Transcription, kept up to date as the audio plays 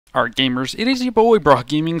Alright gamers, it is your boy Brock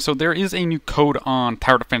Gaming. So there is a new code on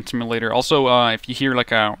Tower Defense Simulator. Also, if you hear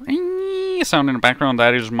like a sound in the background,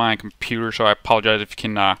 that is my computer, so I apologize if you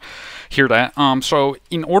can hear that. So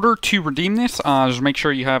in order to redeem this, just make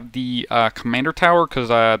sure you have the Commander Tower, because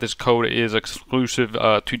this code is exclusive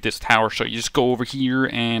to this tower. So you just go over here,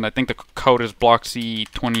 and I think the code is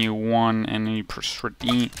Bloxy21, and then you press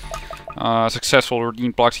redeem. Successful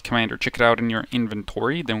redeemed Bloxy Commander. Check it out in your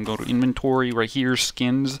inventory. Then we'll go to inventory right here,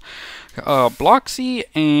 skins, Bloxy,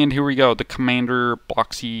 and here we go, the Commander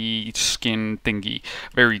Bloxy skin thingy.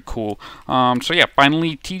 Very cool. So yeah,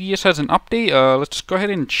 finally TDS has an update. Let's go ahead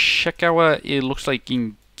and check out what it looks like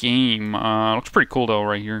in game. Looks pretty cool though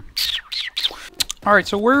right here. Alright,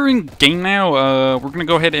 so we're in game now. We're going to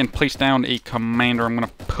go ahead and place down a commander. I'm going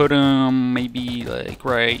to put him maybe like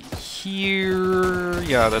right here.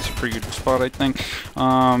 Yeah, that's a pretty good spot, I think.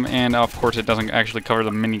 And of course it doesn't actually cover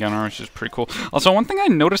the minigunner, which is pretty cool. Also, one thing I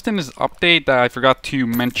noticed in this update that I forgot to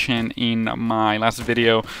mention in my last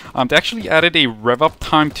video, they actually added a rev up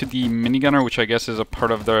time to the minigunner, which I guess is a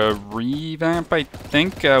part of the revamp, I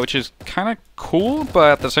think, which is kind of cool,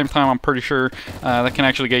 but at the same time I'm pretty sure that can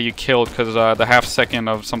actually get you killed, because the half second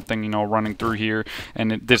of something, you know, running through here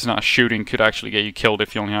and this not shooting could actually get you killed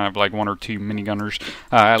if you only have like one or two minigunners,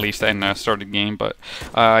 at least in the start of the game. But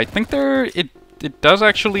I think it does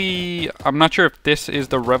actually, I'm not sure if this is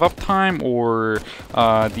the rev up time or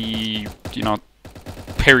the, you know,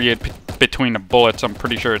 period between the bullets. I'm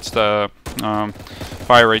pretty sure it's the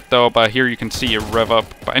fire rate though, but here you can see it rev up.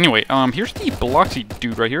 But anyway, here's the Bloxy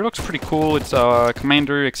dude right here. Looks pretty cool. It's a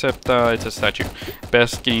commander, except it's a statue.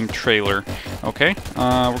 Best game trailer. Okay,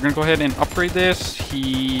 we're gonna go ahead and upgrade this.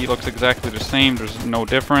 He looks exactly the same. There's no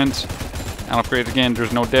difference. And upgrade again.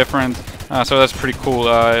 There's no difference. So that's pretty cool.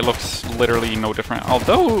 It looks literally no different.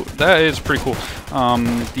 Although that is pretty cool.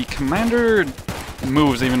 The commander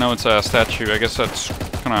moves even though it's a statue. I guess that's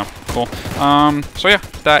kind of cool. So yeah,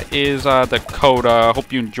 that is the code.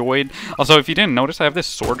 Hope you enjoyed. Also, if you didn't notice, I have this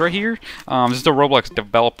sword right here. This is the Roblox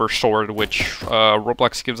developer sword, which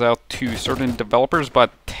Roblox gives out to certain developers,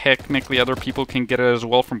 but technically other people can get it as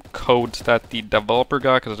well from codes that the developer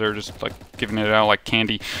got, because they're just like giving it out like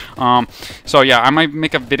candy. So yeah, I might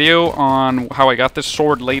make a video on how I got this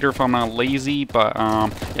sword later if I'm not lazy, but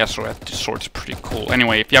yeah, so this sword's pretty cool.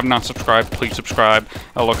 Anyway, if you have not subscribed, please subscribe.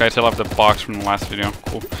 Oh look, I still have the box from the last video.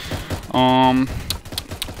 Cool.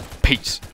 Peace.